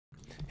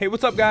Hey,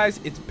 what's up guys?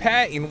 It's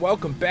Pat and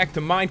welcome back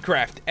to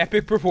Minecraft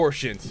Epic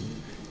Proportions.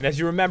 And as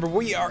you remember,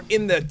 we are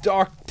in the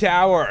Dark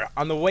Tower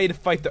on the way to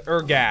fight the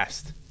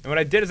ur-ghast. And what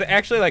I did is I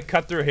actually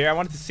cut through here. I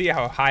wanted to see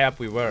how high up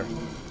we were.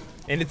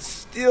 And it's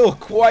still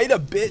quite a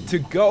bit to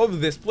go.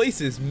 This place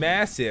is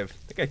massive.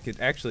 I think I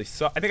could actually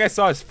I think I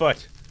saw his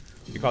foot.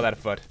 You call that a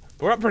foot?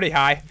 But we're up pretty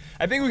high.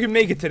 I think we can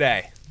make it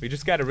today. We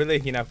just gotta really,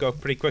 go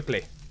pretty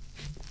quickly.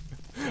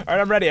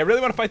 Alright, I'm ready. I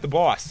really want to fight the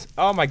boss.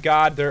 Oh my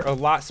god, there are a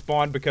lot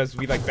spawned because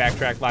we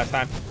backtracked last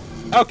time.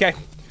 Okay.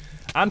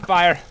 On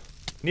fire.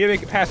 Need to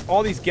make it past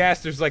all these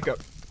gas. There's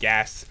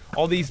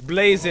all these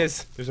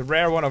blazes. There's a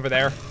rare one over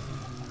there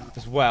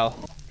as well.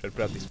 Try to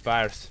put out these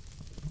fires.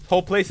 This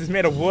whole place is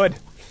made of wood.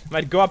 It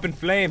might go up in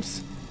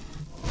flames.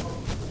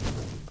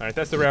 Alright,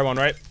 that's the rare one,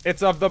 right?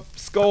 It's of the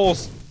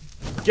skulls.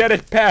 Get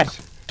it, Pat.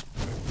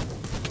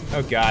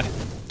 Oh god.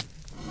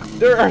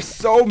 There are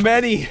so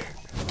many.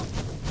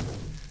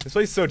 This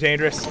place is so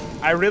dangerous.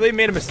 I really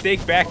made a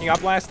mistake backing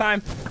up last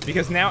time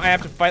because now I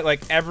have to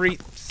fight every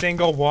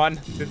single one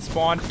that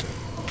spawned.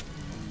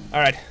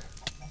 Alright.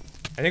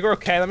 I think we're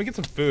okay. Let me get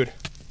some food.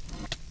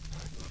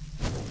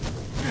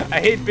 I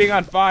hate being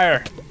on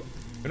fire.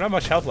 We don't have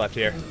much health left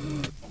here.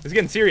 This is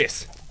getting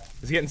serious.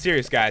 This is getting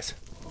serious, guys.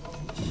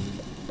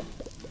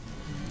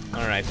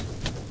 Alright.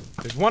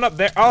 There's one up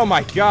there. Oh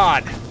my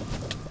god.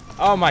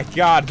 Oh my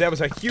god. That was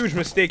a huge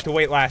mistake to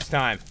wait last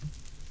time.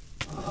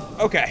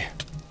 Okay.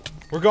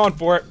 We're going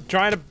for it.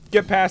 Trying to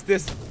get past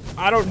this.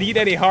 I don't need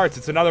any hearts.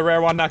 It's another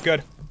rare one. Not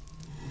good.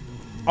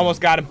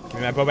 Almost got him. Give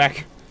me my bow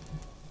back.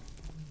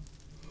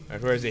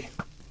 Alright, where is he?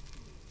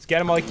 Let's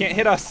get him while he can't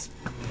hit us.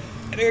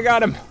 I think I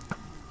got him.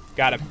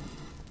 Got him.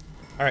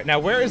 Alright, now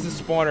where is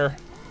the spawner?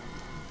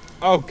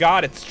 Oh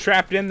god, it's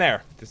trapped in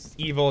there. This is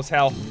evil as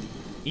hell.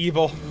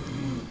 Evil.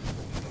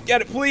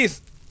 Get it,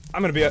 please. I'm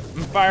gonna be on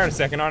fire in a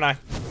second, aren't I?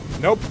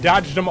 Nope,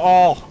 dodged them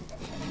all.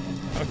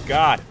 Oh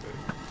god.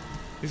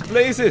 These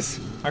blazes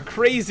are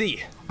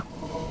crazy.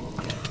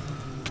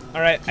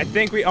 Alright, I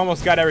think we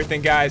almost got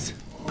everything, guys.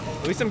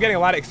 At least I'm getting a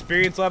lot of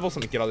experience levels.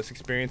 Let me get all this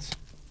experience.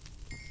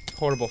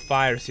 Horrible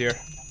fires here.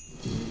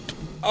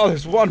 Oh,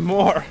 there's one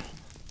more.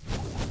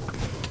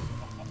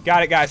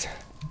 Got it, guys.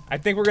 I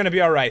think we're gonna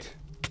be alright.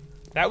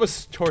 That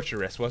was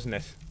torturous, wasn't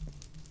it?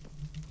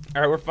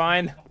 Alright, we're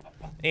fine.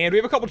 And we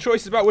have a couple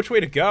choices about which way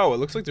to go. It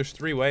looks like there's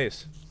 3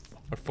 ways.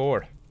 Or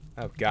 4.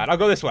 Oh god, I'll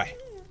go this way.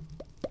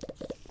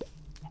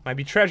 Might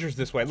be treasures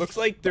this way. Looks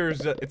like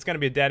it's gonna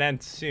be a dead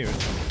end soon.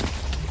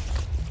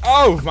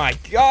 Oh my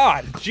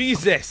god!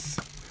 Jesus!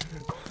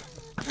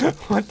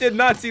 I did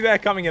not see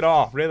that coming at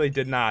all. Really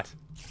did not.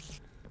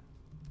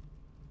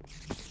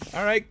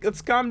 Alright,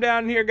 let's calm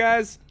down here,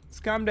 guys. Let's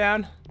calm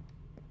down.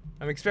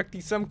 I'm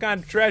expecting some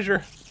kind of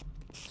treasure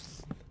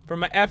for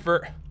my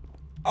effort.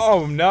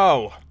 Oh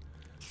no!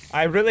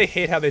 I really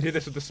hate how they do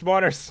this with the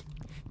spawners.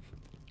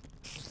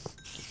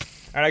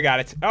 Alright, I got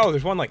it. Oh,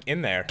 there's one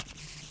in there.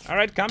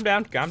 Alright, calm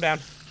down, calm down.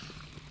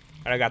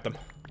 Alright, I got them.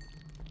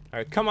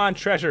 Alright, come on,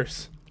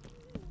 treasures.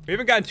 We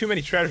haven't gotten too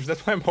many treasures,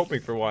 that's why I'm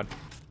hoping for one.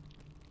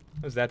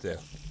 What does that do?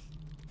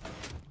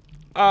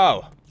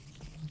 Oh.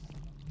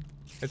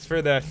 It's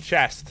for the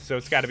chest, so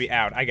it's gotta be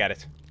out. I got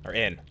it. Or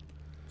in.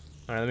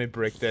 Alright, let me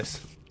break this.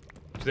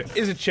 So there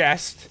is a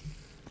chest.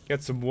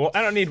 Got some wool.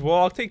 I don't need wool.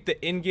 I'll take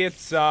the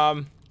ingots,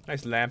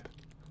 nice lamp.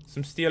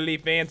 Some steel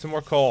leaf and some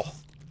more coal.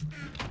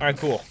 Alright,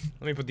 cool.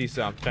 Let me put these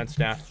fence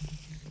down.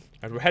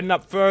 Alright, we're heading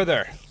up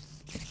further.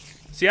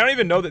 See, I don't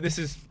even know that this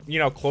is,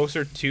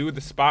 closer to the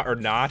spot or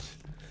not.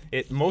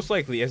 It most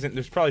likely isn't.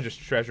 There's probably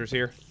just treasures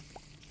here.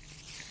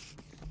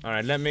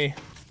 Alright, let me...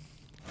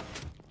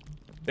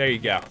 There you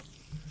go.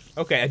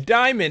 Okay, a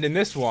diamond in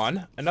this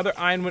one. Another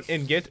ironwood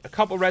ingot. A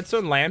couple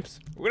redstone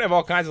lamps. We're gonna have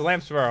all kinds of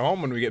lamps for our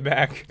home when we get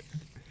back.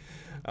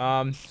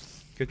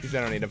 Cookies,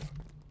 I don't need them.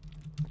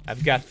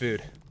 I've got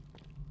food.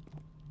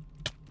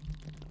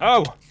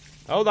 Oh!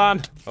 Hold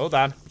on. Hold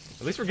on.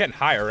 At least we're getting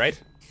higher, right?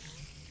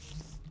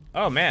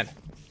 Oh, man.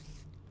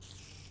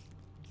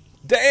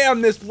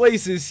 Damn, this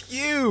place is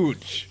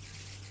huge!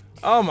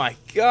 Oh my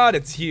god,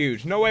 it's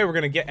huge. No way we're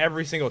gonna get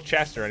every single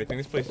chest or anything.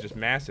 This place is just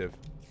massive.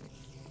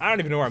 I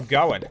don't even know where I'm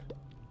going.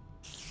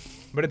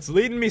 But it's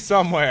leading me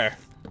somewhere.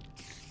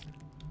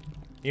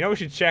 You know what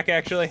we should check,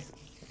 actually?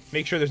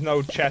 Make sure there's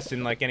no chests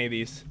in, any of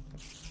these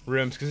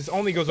rooms, because this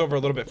only goes over a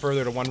little bit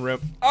further to one room.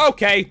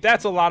 Okay,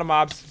 that's a lot of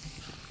mobs.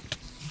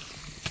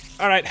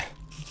 Alright.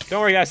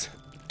 Don't worry, guys.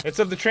 It's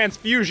of the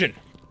transfusion.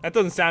 That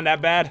doesn't sound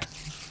that bad.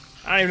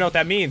 I don't even know what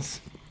that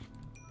means.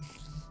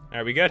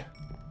 Are we good?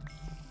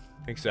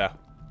 I think so.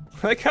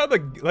 I like how the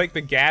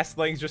gas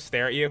things just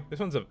stare at you. This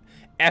one's a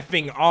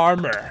effing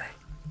armor.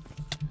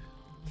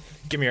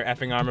 Give me your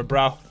effing armor,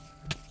 bro.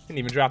 Didn't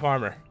even drop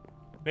armor.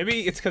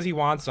 Maybe it's because he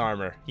wants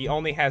armor. He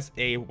only has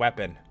a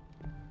weapon.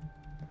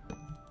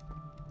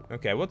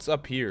 Okay, what's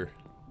up here?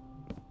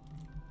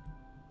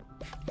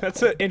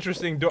 That's an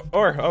interesting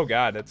door. Oh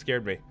god, that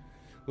scared me.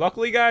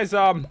 Luckily, guys,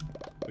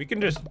 we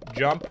can just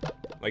jump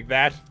like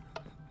that.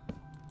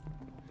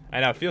 I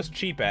know, it feels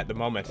cheap at the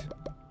moment.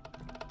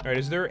 Alright,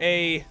 is there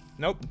a...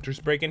 Nope,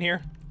 just break in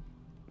here.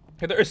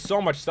 Hey, there is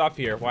so much stuff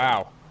here.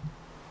 Wow.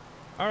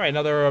 Alright,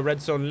 another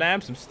redstone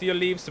lamp, some steel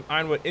leaves, some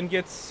ironwood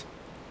ingots.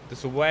 Put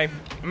this away.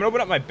 I'm gonna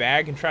open up my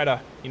bag and try to,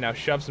 you know,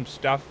 shove some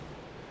stuff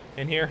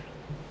in here.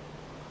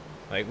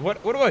 Like,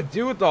 what do I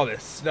do with all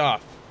this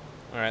stuff?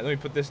 Alright, let me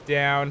put this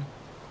down.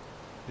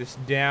 This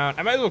down.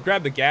 I might as well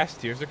grab the gas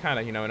tiers. They're kind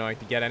of, you know, annoying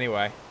to get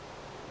anyway.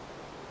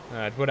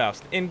 Alright, what else?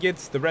 The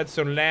ingots, the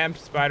redstone lamp,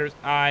 spider's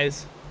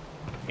eyes.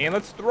 And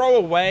let's throw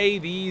away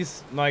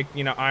these, like,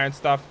 you know, iron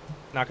stuff.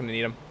 Not gonna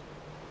need them.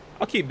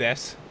 I'll keep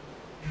this.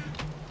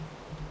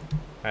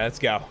 Alright, let's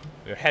go.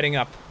 We're heading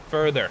up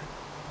further.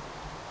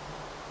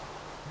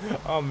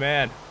 Oh,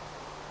 man.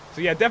 So,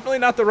 yeah, definitely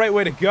not the right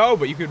way to go,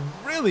 but you could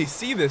really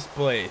see this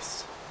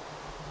place.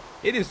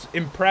 It is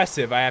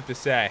impressive, I have to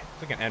say.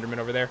 There's like an Enderman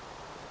over there.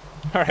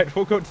 Alright,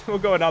 we'll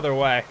go another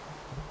way.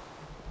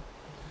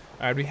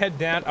 Alright, we head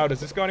down. Oh,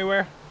 does this go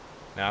anywhere?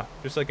 No,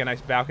 just like a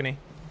nice balcony.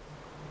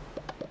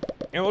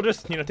 And we'll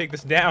just, you know, take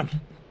this down.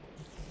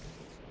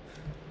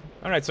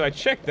 Alright, so I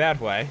checked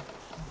that way.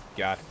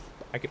 God.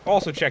 I could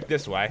also check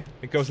this way.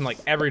 It goes in, like,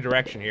 every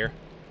direction here.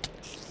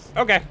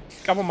 Okay,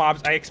 couple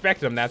mobs. I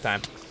expected them that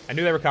time. I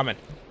knew they were coming.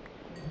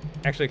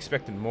 Actually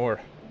expected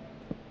more.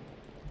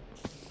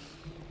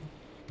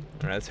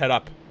 Alright, let's head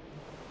up.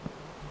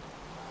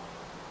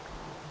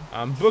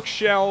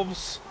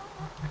 Bookshelves.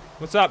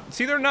 What's up?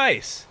 See, they're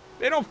nice.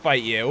 They don't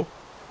fight you.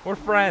 We're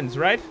friends,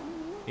 right?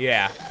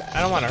 Yeah,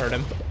 I don't want to hurt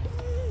him.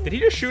 Did he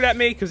just shoot at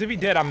me? Because if he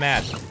did, I'm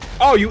mad.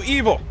 Oh, you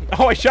evil!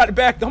 Oh, I shot it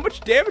back. How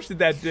much damage did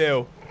that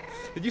do?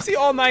 Did you see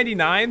all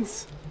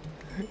 99s?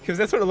 Because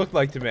that's what it looked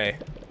like to me.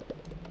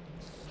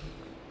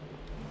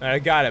 Alright, I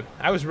got him.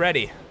 I was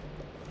ready.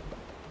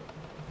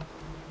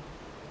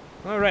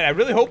 Alright, I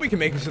really hope we can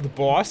make this to the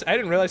boss. I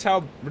didn't realize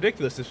how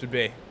ridiculous this would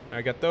be.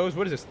 I got those.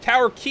 What is this?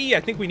 Tower key.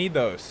 I think we need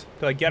those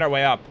to, like, get our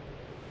way up.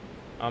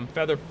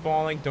 Feather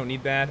falling. Don't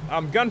need that.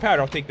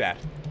 Gunpowder. I'll take that.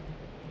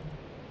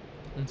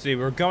 Let's see.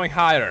 We're going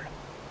higher.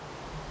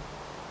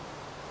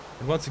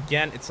 And once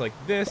again, it's like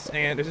this.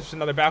 And is this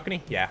another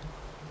balcony? Yeah.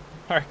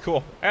 Alright,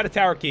 cool. I got a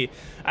tower key.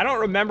 I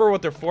don't remember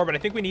what they're for, but I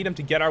think we need them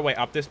to get our way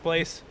up this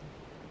place.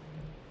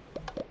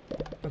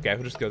 Okay,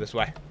 we'll just go this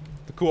way.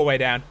 The cool way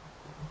down.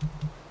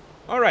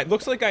 Alright,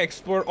 looks like I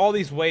explored all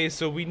these ways,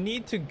 so we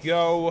need to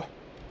go...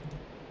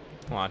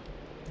 Come on.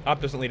 Up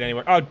doesn't lead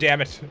anywhere. Oh,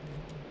 damn it.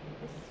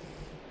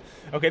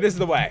 Okay, this is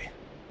the way.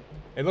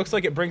 It looks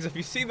like it brings... If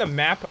you see the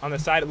map on the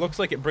side, it looks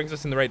like it brings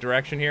us in the right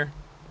direction here.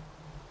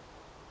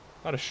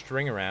 A lot of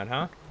string around,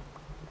 huh?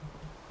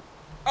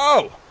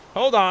 Oh!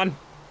 Hold on.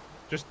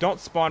 Just don't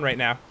spawn right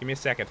now. Give me a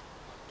second.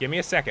 Give me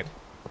a second.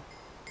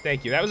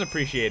 Thank you. That was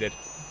appreciated.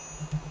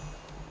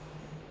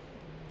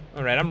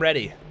 Alright, I'm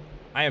ready.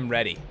 I am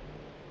ready.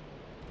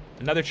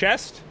 Another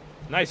chest?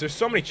 Nice. There's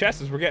so many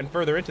chests as we're getting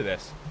further into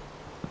this.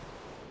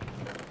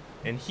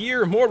 And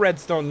here, more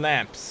redstone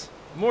lamps.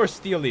 More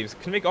steel leaves.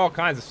 Can make all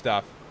kinds of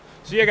stuff.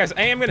 So yeah, guys,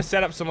 I am going to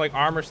set up some, like,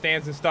 armor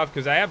stands and stuff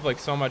because I have, like,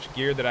 so much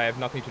gear that I have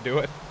nothing to do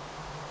with.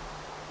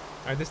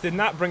 Alright, this did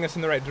not bring us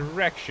in the right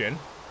direction.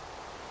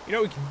 You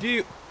know what we can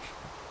do?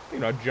 You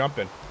know,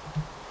 jumping.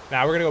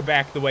 Now, we're going to go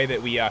back the way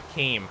that we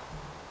came.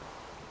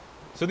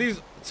 So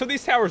these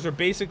towers are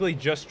basically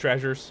just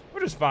treasures,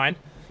 which is fine.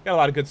 Got a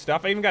lot of good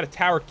stuff. I even got a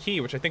tower key,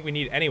 which I think we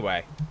need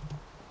anyway.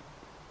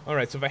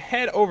 Alright, so if I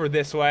head over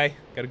this way,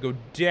 gotta go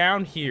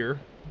down here.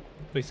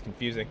 This place is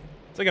confusing.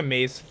 It's like a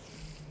maze.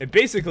 It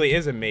basically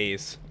is a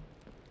maze.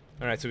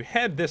 Alright, so we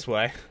head this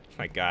way. Oh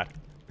my god.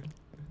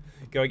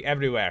 Going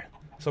everywhere.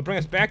 So bring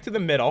us back to the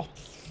middle.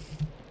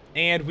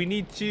 And we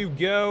need to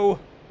go...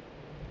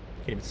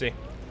 Can't even see.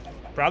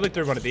 Probably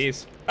through one of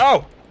these.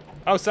 Oh!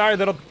 Oh, sorry,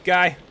 little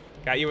guy.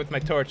 Got you with my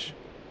torch.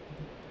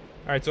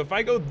 Alright, so if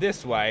I go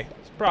this way,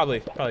 it's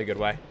probably a good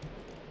way.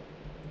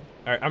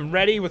 Alright, I'm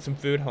ready with some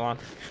food. Hold on.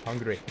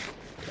 Hungry.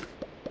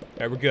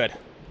 Alright, we're good.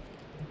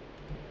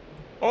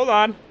 Hold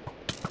on.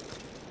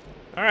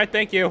 Alright,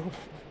 thank you.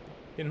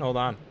 Didn't hold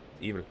on.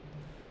 It's evil.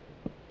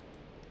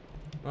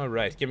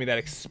 Alright, give me that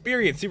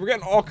experience. See, we're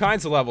getting all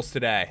kinds of levels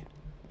today.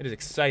 It is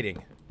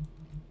exciting.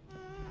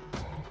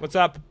 What's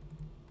up?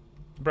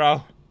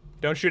 Bro,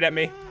 don't shoot at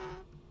me.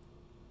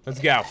 Let's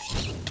go.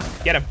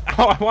 Get him.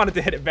 Oh, I wanted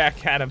to hit it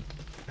back at him.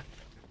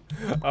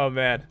 Oh,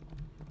 man.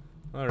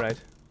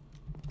 Alright.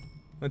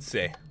 Let's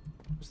see.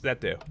 What's that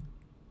do?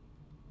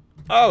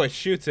 Oh, it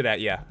shoots it at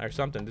you or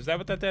something. Is that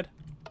what that did?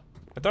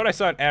 I thought I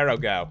saw an arrow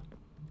go.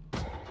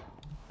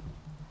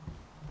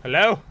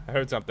 Hello? I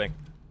heard something.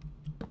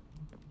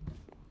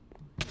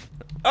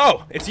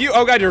 Oh, it's you.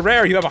 Oh, God, you're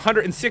rare. You have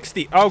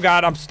 160. Oh,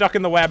 God, I'm stuck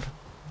in the web.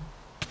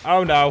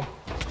 Oh, no.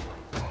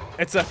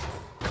 It's a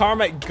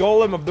Karmite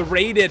Golem of the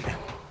Raided.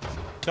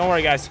 Don't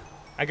worry, guys.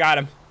 I got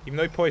him. Even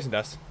though he poisoned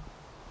us.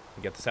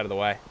 Get this out of the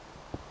way.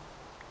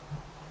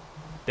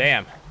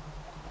 Damn.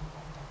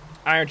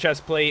 Iron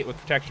chest plate with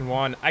protection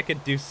 1. I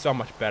could do so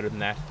much better than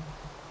that.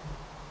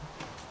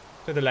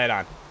 Turn the light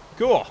on.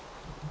 Cool.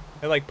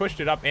 It like pushed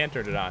it up and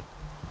turned it on.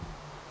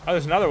 Oh,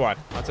 there's another one.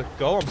 Lots of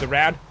golems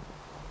around.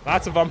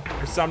 Lots of them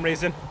for some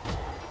reason.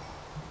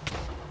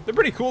 They're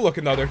pretty cool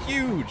looking though. They're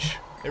huge.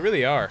 They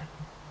really are.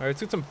 Alright,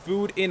 let's get some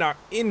food in our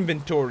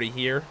inventory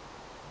here.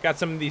 Got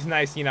some of these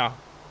nice, you know,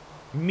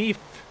 meat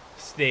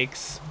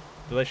steaks.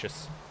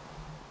 Delicious.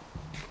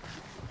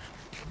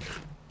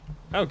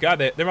 Oh god,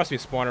 there must be a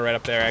spawner right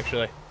up there,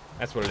 actually.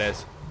 That's what it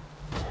is.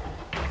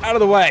 Out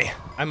of the way!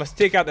 I must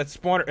take out that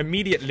spawner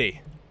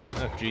immediately.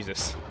 Oh,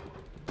 Jesus.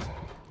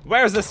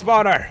 Where's the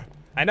spawner?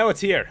 I know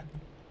it's here.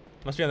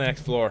 Must be on the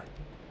next floor.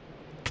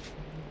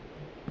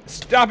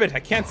 Stop it! I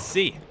can't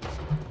see.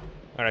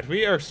 Alright,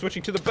 we are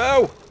switching to the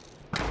bow!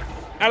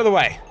 Out of the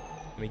way!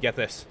 Let me get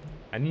this.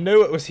 I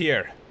knew it was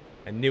here.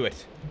 I knew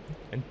it.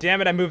 And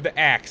damn it, I moved the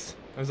axe.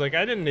 I was like,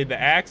 I didn't need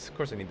the axe. Of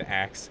course I need the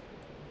axe.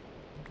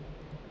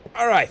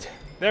 Alright,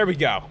 there we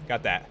go.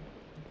 Got that.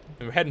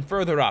 And we're heading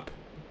further up.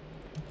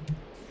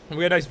 And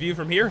we got a nice view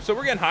from here, so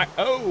we're getting high.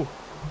 Oh!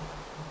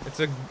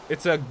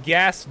 It's a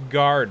gas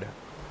guard.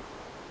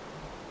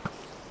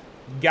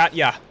 Got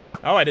ya.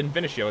 Oh, I didn't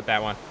finish you with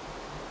that one.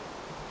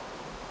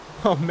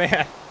 Oh,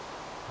 man.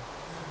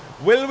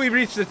 Will we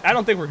reach this? I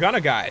don't think we're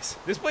gonna, guys.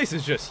 This place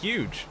is just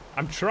huge.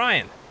 I'm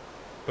trying.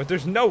 But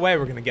there's no way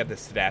we're gonna get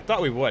this today. I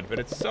thought we would, but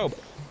it's so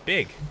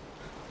big.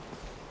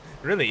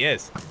 It really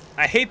is.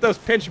 I hate those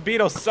pinch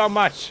beetles so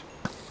much.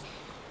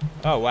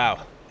 Oh,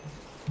 wow.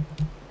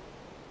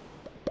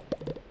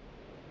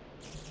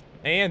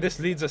 And this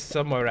leads us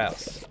somewhere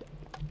else.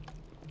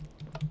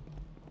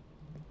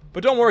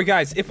 But don't worry,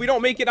 guys. If we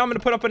don't make it, I'm going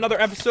to put up another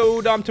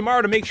episode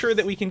tomorrow to make sure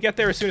that we can get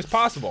there as soon as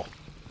possible.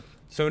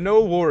 So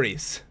no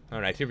worries.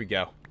 Alright, here we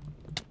go.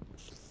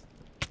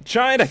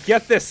 Trying to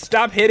get this.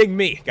 Stop hitting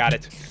me. Got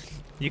it.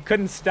 You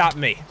couldn't stop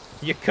me.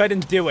 You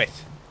couldn't do it.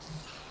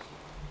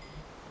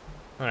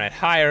 Alright,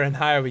 higher and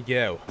higher we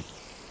go.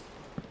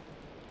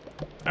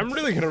 I'm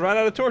really going to run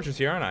out of torches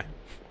here, aren't I?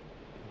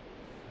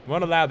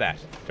 Won't allow that.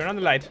 Turn on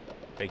the light.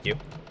 Thank you.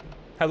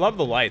 I love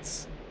the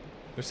lights.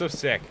 They're so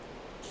sick.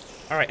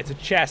 Alright, it's a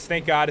chest.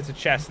 Thank God it's a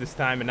chest this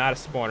time and not a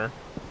spawner.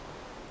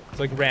 It's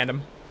like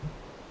random.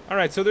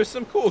 Alright, so there's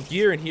some cool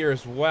gear in here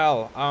as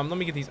well. Let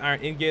me get these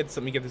iron ingots.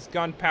 Let me get this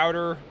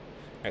gunpowder.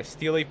 Alright,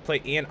 steel leaf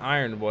plate and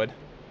ironwood.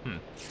 So I'm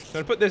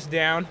gonna put this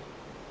down.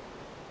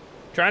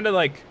 Trying to,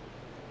 like,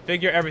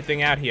 figure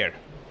everything out here.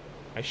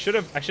 I should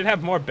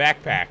have more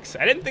backpacks.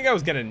 I didn't think I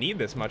was gonna need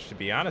this much, to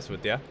be honest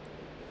with you.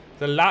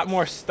 There's a lot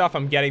more stuff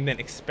I'm getting than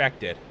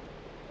expected.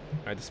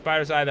 Alright, the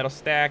spider's eye, that'll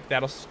stack,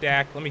 that'll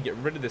stack. Let me get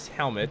rid of this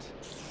helmet.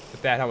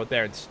 Put that helmet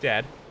there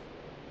instead.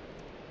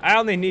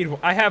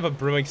 I have a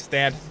brewing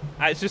stand.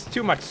 It's just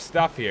too much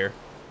stuff here.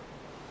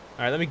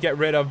 Alright, let me get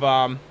rid of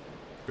all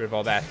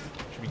that.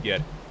 Should be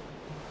good.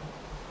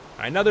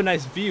 Alright, another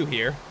nice view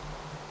here.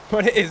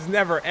 But it is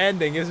never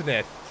ending, isn't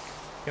it?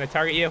 Can I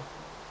target you?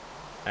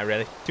 Not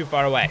really. Too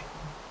far away.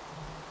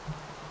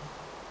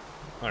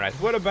 Alright,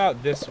 what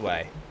about this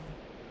way?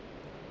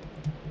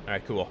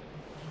 Alright, cool.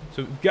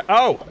 So,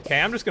 oh!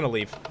 Okay, I'm just gonna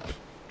leave.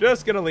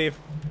 Just gonna leave.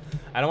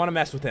 I don't want to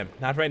mess with him.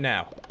 Not right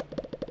now.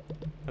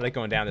 I like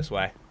going down this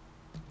way.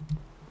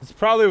 This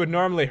probably would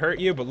normally hurt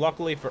you, but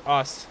luckily for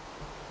us,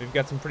 we've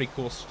got some pretty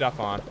cool stuff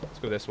on. Let's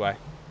go this way.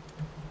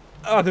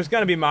 Oh, there's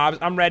gonna be mobs.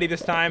 I'm ready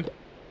this time.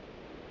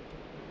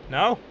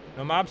 No?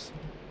 No mobs?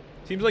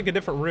 Seems like a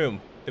different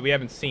room that we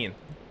haven't seen.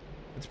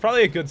 It's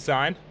probably a good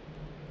sign.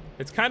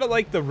 It's kind of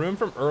like the room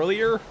from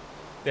earlier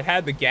that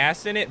had the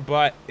gas in it,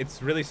 but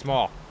it's really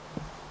small.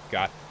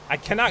 God. I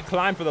cannot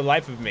climb for the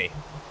life of me.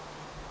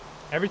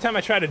 Every time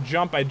I try to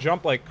jump, I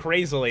jump like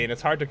crazily, and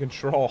it's hard to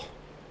control.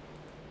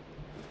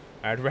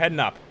 Alright, we're heading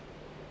up.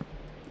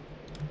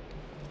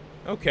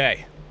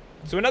 Okay.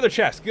 So another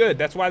chest. Good.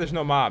 That's why there's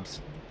no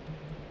mobs.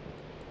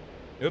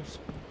 Oops.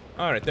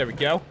 Alright, there we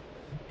go.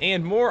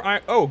 And more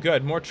iron. Oh,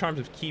 good. More charms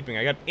of keeping.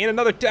 And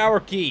another tower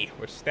key.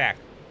 Which stack.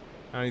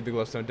 I don't need the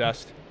glowstone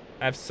dust.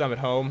 I have some at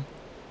home.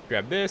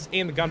 Grab this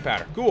and the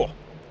gunpowder. Cool.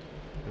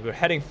 We're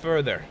heading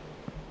further.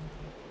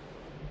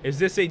 Is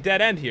this a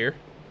dead end here?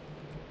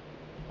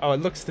 Oh,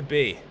 it looks to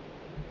be.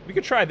 We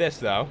could try this,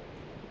 though.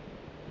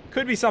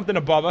 Could be something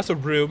above us, a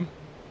room.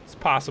 It's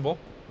possible.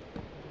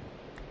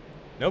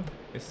 Nope.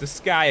 It's the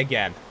sky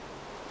again.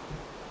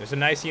 There's a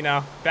nice, you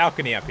know,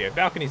 balcony up here.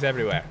 Balconies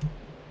everywhere.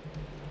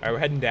 Alright, we're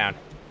heading down.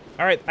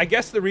 Alright, I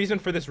guess the reason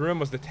for this room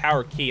was the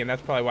tower key, and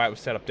that's probably why it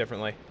was set up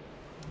differently.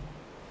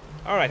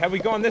 Alright, how are we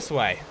going this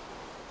way?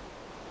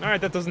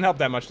 Alright, that doesn't help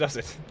that much, does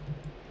it?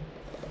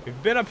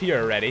 We've been up here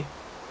already.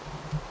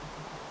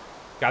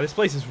 God, this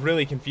place is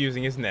really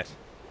confusing, isn't it?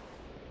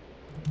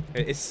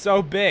 It's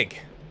so big.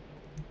 It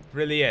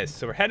really is.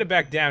 So we're headed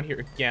back down here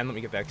again. Let me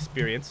get that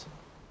experience.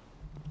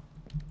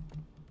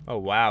 Oh,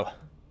 wow.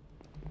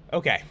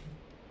 Okay.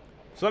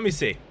 So let me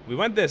see. We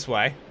went this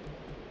way.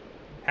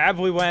 Have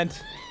we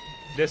went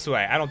this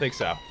way? I don't think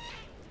so.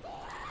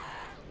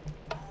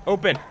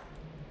 Open.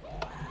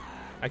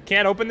 I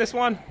can't open this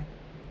one?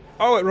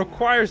 Oh, it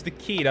requires the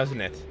key, doesn't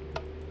it?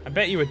 I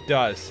bet you it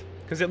does.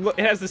 Because it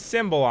has the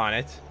symbol on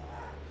it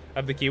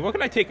of the key. What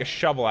can I take a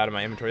shovel out of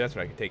my inventory? That's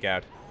what I can take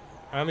out.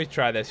 All right, let me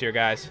try this here,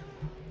 guys.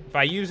 If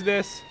I use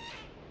this...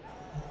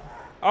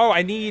 Oh,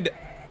 I need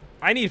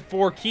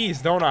 4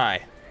 keys, don't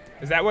I?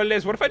 Is that what it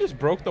is? What if I just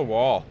broke the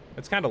wall?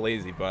 It's kind of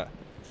lazy, but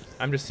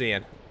I'm just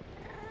seeing.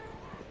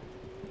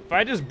 if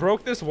I just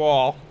broke this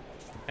wall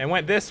and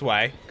went this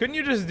way, couldn't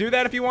you just do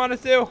that if you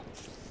wanted to?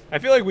 I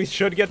feel like we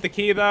should get the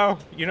key, though.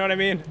 You know what I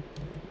mean?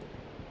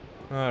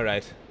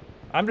 Alright.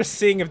 I'm just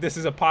seeing if this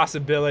is a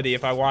possibility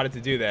if I wanted to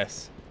do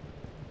this.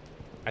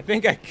 I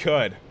think I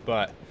could,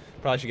 but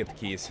probably should get the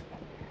keys.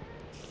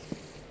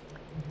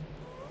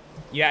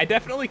 Yeah, I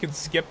definitely could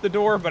skip the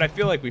door, but I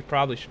feel like we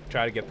probably should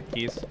try to get the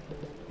keys.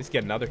 At least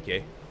get another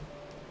key.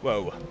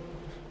 Whoa.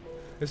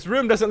 This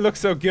room doesn't look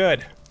so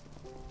good.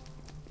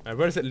 Alright,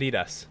 where does it lead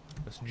us?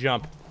 Let's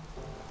jump.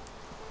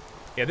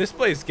 Yeah, this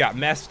place got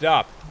messed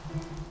up.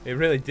 It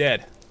really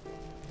did.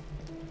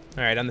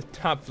 Alright, on the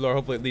top floor,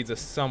 hopefully it leads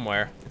us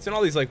somewhere. It's in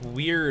all these, like,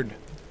 weird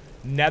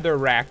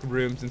netherrack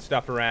rooms and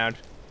stuff around.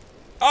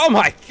 Oh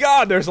my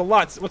god, there's a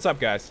lot. What's up,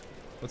 guys?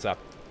 What's up?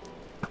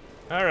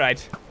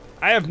 Alright.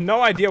 I have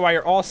no idea why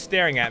you're all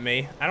staring at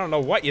me. I don't know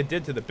what you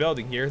did to the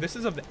building here. This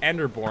is of the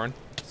Enderborn.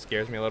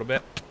 Scares me a little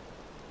bit.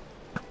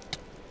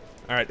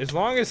 Alright, as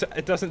long as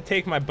it doesn't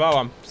take my bow,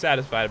 I'm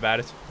satisfied about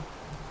it.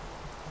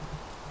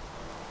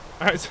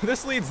 Alright, so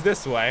this leads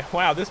this way.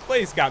 Wow, this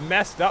place got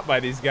messed up by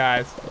these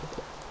guys.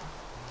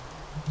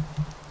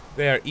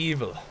 They are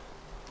evil.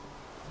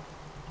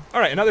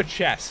 Alright, another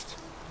chest.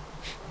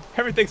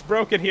 Everything's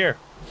broken here.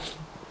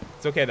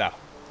 It's okay, though.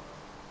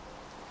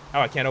 Oh,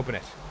 I can't open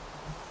it.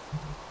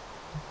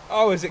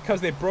 Oh, is it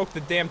because they broke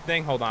the damn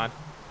thing? Hold on.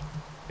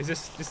 Is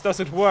this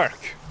doesn't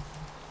work.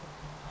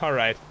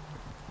 Alright.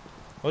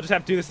 We'll just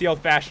have to do this the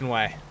old-fashioned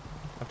way.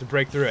 Have to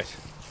break through it.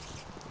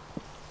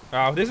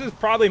 Oh, this is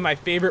probably my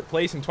favorite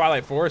place in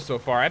Twilight Forest so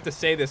far. I have to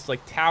say this,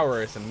 like,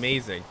 tower is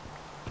amazing.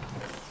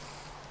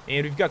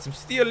 And we've got some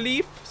steel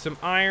leaf, some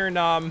iron,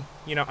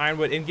 you know,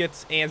 ironwood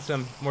ingots, and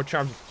some more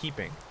charms of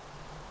keeping.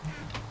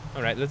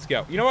 Alright, let's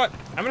go. You know what?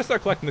 I'm gonna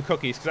start collecting the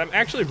cookies, because I'm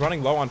actually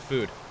running low on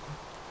food.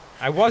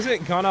 I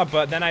wasn't gonna,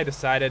 but then I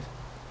decided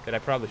that I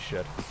probably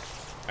should.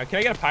 Can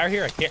I get a pyre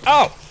here? I can't.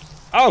 Oh!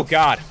 Oh,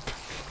 God.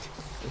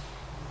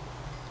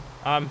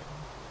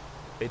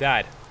 They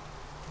died.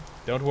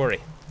 Don't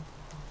worry.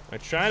 I'm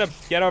trying to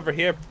get over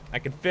here. I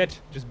can fit,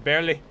 just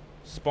barely.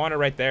 Spawner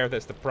right there,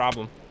 that's the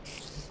problem.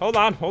 Hold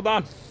on, hold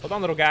on. Hold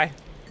on, little guy.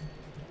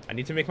 I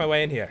need to make my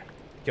way in here.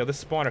 Kill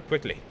this spawner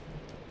quickly.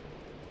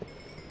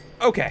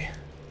 Okay.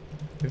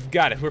 We've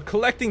got it. We're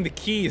collecting the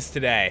keys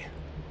today.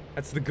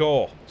 That's the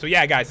goal. So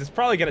yeah, guys, it's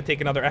probably going to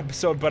take another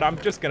episode, but I'm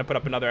just going to put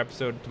up another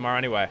episode tomorrow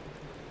anyway.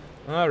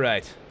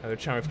 Alright. Another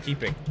charm of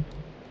keeping.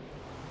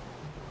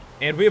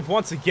 And we have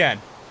once again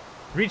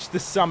reached the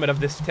summit of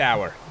this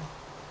tower.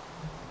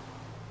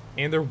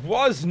 And there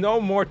was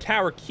no more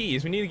tower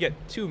keys. We need to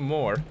get 2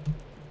 more.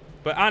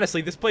 But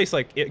honestly, this place,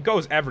 like, it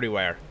goes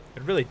everywhere.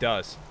 It really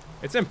does.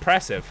 It's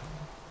impressive.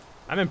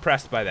 I'm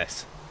impressed by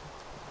this.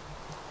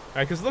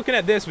 Alright, because looking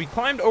at this, we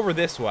climbed over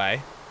this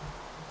way.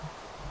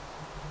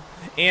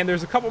 And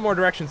there's a couple more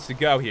directions to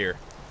go here.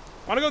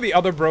 I want to go the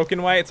other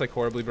broken way. It's, like,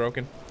 horribly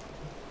broken.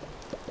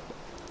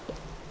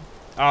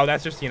 Oh,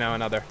 that's just, you know,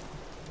 another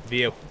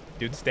view.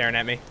 Dude staring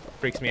at me.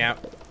 Freaks me out.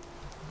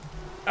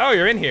 Oh,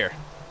 you're in here.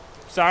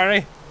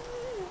 Sorry.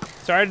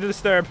 Sorry to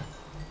disturb.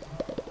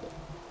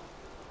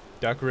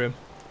 Dark room.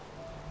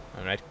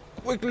 Alright.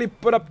 Quickly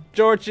put up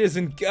torches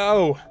and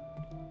go.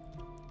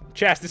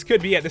 Chest, this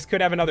could be it. This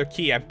could have another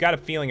key. I've got a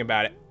feeling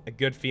about it. A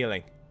good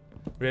feeling.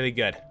 Really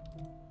good.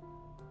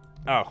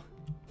 Oh.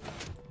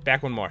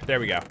 Back one more. There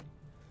we go.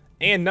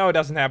 And no, it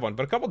doesn't have one.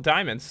 But a couple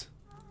diamonds.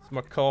 Some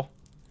more coal.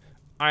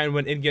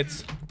 Ironwood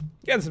ingots.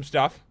 Getting some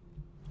stuff.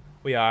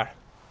 We are.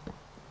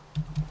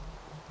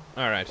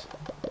 Alright.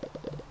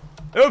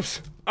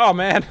 Oops! Oh,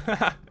 man.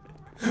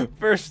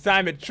 First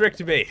time it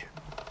tricked me.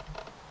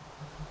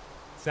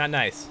 It's not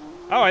nice.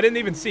 Oh, I didn't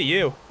even see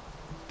you.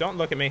 Don't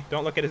look at me.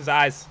 Don't look at his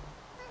eyes.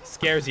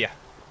 Scares you.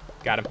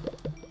 Got him.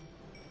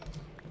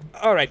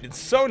 Alright, it's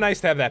so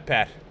nice to have that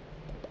pet.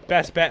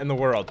 Best pet in the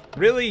world.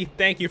 Really,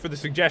 thank you for the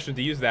suggestion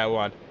to use that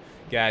one,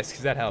 guys,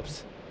 because that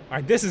helps.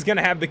 Alright, this is going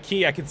to have the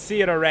key. I can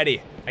see it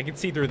already. I can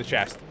see through the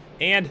chest.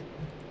 And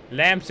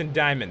lamps and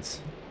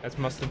diamonds. That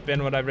must have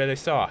been what I really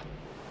saw.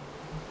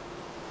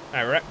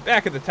 Alright, we're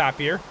back at the top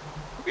here.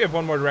 We have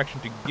one more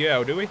direction to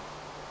go, do we?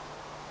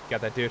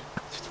 Got that, dude.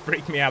 Just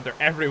freaked me out. They're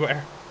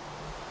everywhere.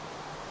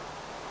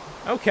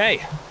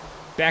 Okay.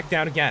 Back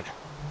down again.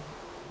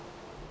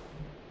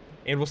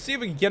 And we'll see if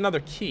we can get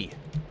another key.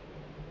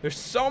 There's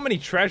so many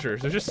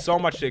treasures. There's just so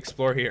much to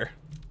explore here.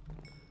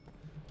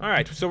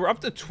 Alright, so we're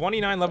up to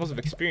 29 levels of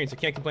experience. I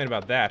can't complain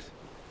about that.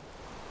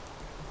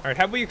 Alright,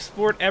 have we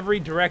explored every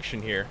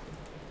direction here?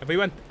 Have we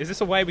went... Is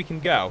this a way we can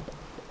go?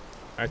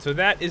 Alright, so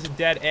that is a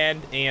dead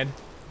end, and...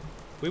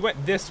 We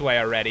went this way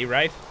already,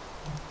 right?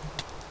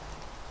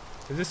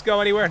 Does this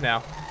go anywhere?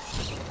 No.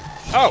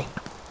 Oh!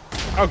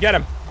 Oh, get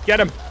him! Get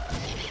him!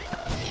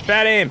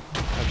 Bad aim!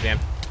 Oh, damn.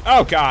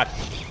 Oh, God!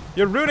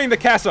 You're ruining the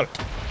castle!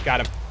 Got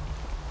him.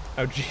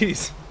 Oh,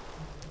 jeez.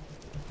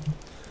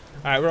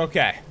 Alright, we're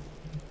okay.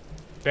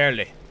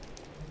 Barely.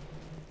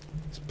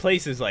 This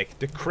place is, like,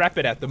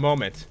 decrepit at the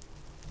moment.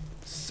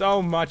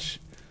 So much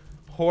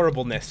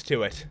horribleness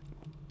to it.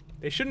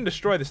 They shouldn't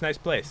destroy this nice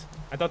place.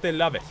 I thought they'd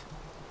love it.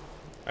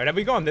 Alright, Alright, are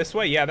we going this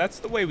way? Yeah, that's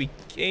the way we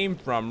came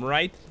from,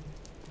 right?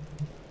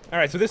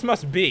 Alright, so this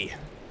must be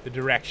the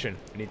direction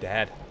we need to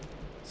head.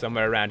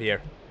 Somewhere around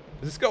here.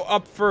 Does this go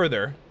up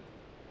further?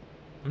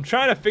 I'm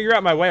trying to figure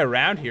out my way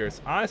around here.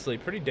 It's honestly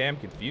pretty damn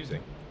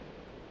confusing.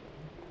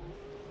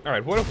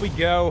 Alright, what if we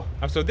go...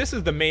 Oh, so this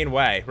is the main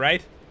way,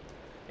 right?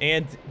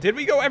 And did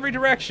we go every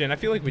direction? I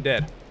feel like we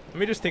did. Let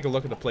me just take a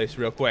look at the place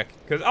real quick.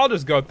 Because I'll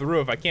just go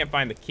through if I can't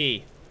find the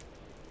key.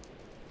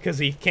 Because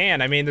he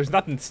can. I mean, there's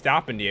nothing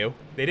stopping you.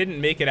 They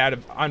didn't make it out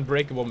of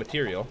unbreakable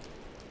material.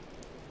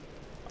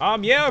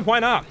 Yeah, why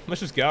not?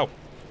 Let's just go.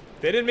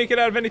 They didn't make it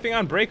out of anything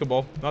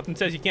unbreakable. Nothing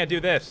says you can't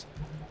do this.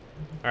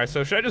 Alright,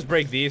 so should I just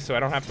break these so I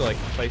don't have to, like,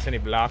 place any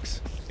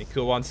blocks? Any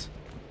cool ones?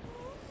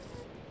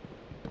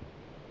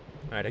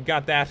 Alright, I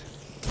got that.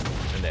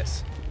 And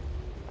this.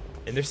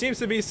 And there seems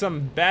to be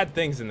some bad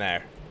things in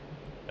there.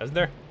 Doesn't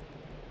there?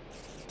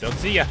 Don't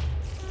see ya.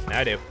 Now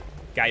I do.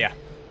 Got ya.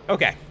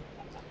 Okay.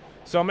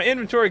 So my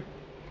inventory,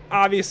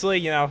 obviously,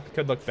 you know,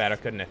 could look better,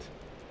 couldn't it?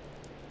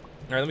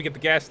 Alright, let me get the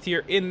gas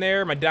tier in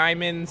there. My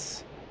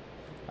diamonds.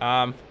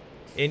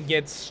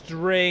 Ingots,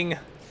 string,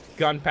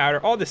 gunpowder.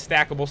 All this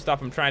stackable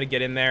stuff I'm trying to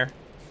get in there.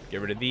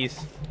 Get rid of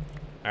these.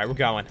 Alright, we're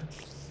going.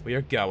 We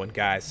are going,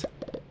 guys.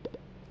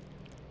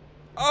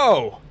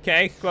 Oh!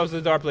 Okay, close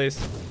the door, please.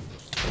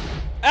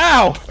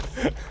 Ow!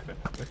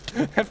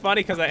 That's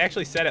funny because I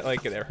actually said it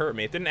like it hurt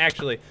me. It didn't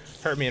actually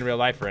hurt me in real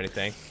life or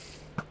anything.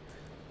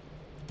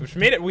 Which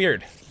made it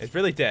weird. It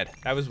really did.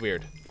 That was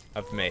weird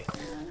of me.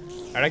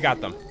 Alright, I got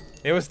them.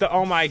 It was the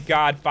oh my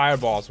god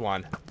fireballs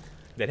one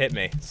that hit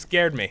me. It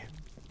scared me.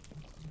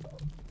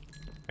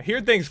 I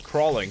hear things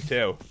crawling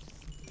too.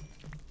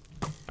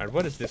 Alright,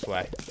 what is this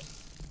way?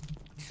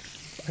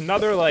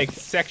 Another like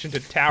section to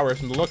towers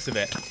from the looks of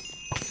it.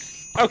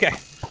 Okay,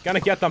 gonna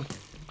get them.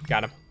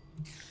 Got him.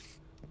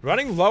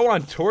 Running low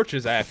on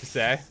torches, I have to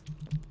say.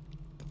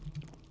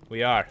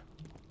 We are.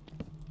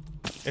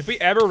 If we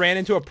ever ran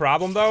into a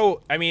problem,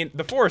 though, I mean,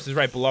 the forest is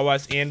right below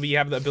us, and we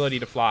have the ability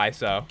to fly,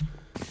 so...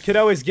 Could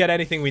always get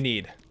anything we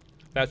need.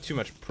 Without too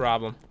much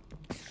problem.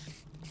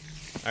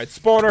 Alright,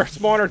 spawner,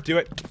 spawner, do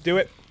it, do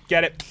it.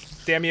 Get it.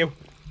 Damn you.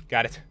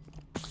 Got it.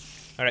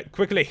 Alright,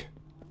 quickly.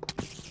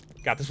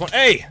 Got this one.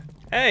 Hey!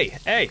 Hey!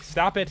 Hey!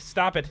 Stop it,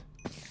 stop it.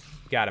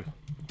 Got him.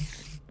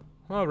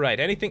 Alright,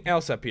 anything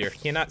else up here?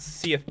 Cannot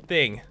see a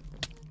thing.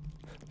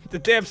 The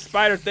damn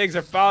spider things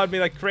are following me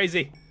like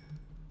crazy.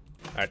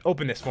 Alright,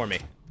 open this for me.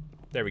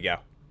 There we go.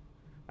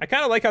 I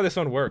kind of like how this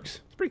one works.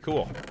 It's pretty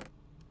cool.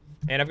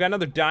 And I've got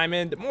another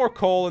diamond, more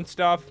coal and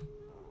stuff.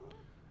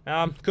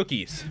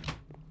 Cookies.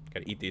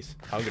 Gotta eat these.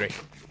 Hungry.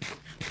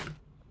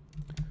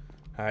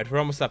 Alright, we're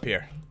almost up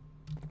here.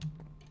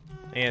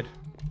 And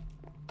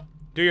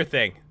do your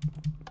thing.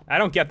 I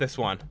don't get this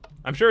one.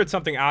 I'm sure it's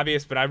something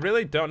obvious, but I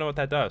really don't know what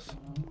that does.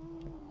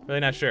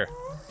 Really not sure.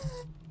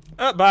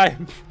 Oh, bye.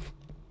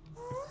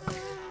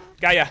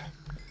 Got ya.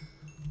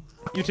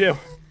 You too.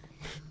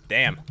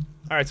 Damn.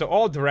 Alright, so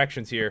all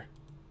directions here.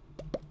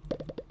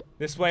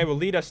 This way will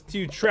lead us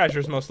to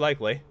treasures, most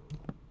likely.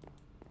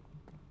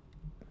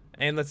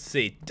 And let's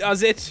see.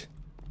 Does it?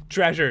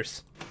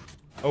 Treasures.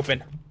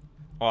 Open.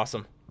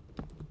 Awesome.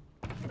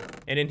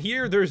 And in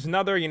here, there's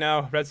another, you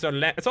know, redstone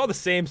lamp. It's all the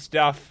same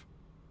stuff.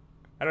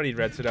 I don't need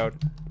redstone.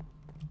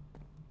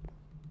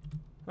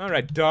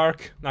 Alright,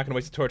 dark. Not gonna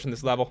waste a torch on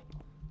this level.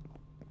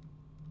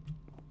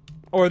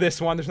 Or this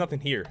one. There's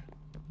nothing here.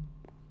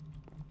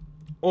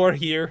 Or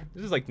here.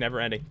 This is like never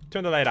ending.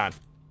 Turn the light on.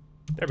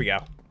 There we go.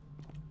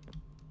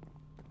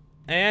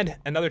 And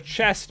another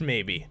chest,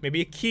 maybe.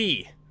 Maybe a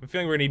key. I'm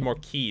feeling we're gonna need more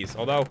keys.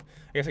 Although,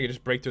 I guess I could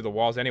just break through the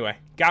walls anyway.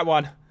 Got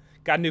one.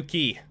 Got a new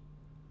key.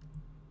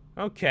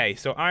 Okay,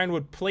 so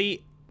ironwood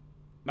plate.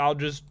 I'll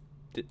just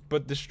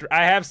put the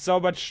I have so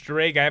much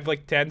string. I have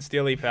like 10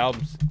 steel leaf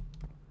helms.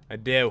 I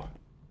do.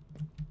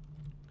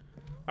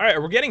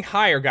 Alright, we're getting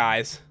higher,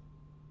 guys.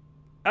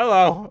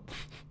 Hello.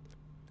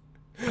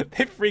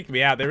 They freak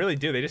me out. They really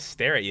do. They just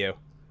stare at you.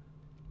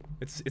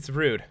 It's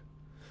rude.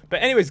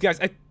 But anyways, guys,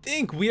 I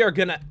think we are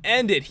gonna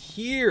end it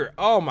here.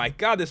 Oh my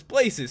god, this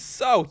place is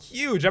so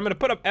huge. I'm gonna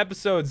put up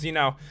episodes, you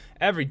know,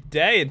 every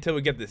day until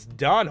we get this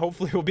done.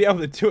 Hopefully we'll be able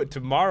to do it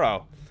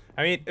tomorrow.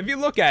 I mean, if you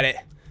look at it,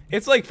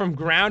 it's like from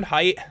ground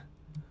height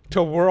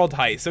to world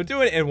height. So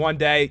doing it in one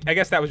day, I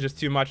guess that was just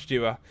too much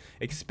to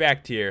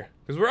expect here.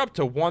 Because we're up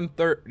to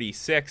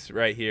 136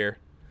 right here.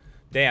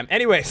 Damn.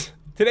 Anyways,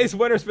 today's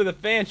winners for the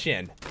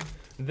Fanshin.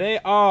 They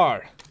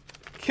are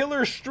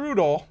Killer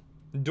Strudel,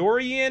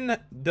 Dorian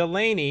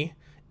Delaney,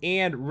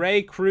 and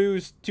Ray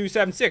Cruz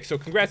 276. So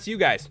congrats to you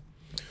guys.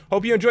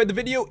 Hope you enjoyed the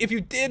video. If you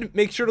did,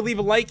 make sure to leave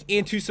a like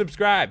and to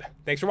subscribe.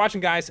 Thanks for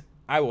watching, guys.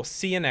 I will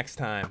see you next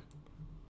time.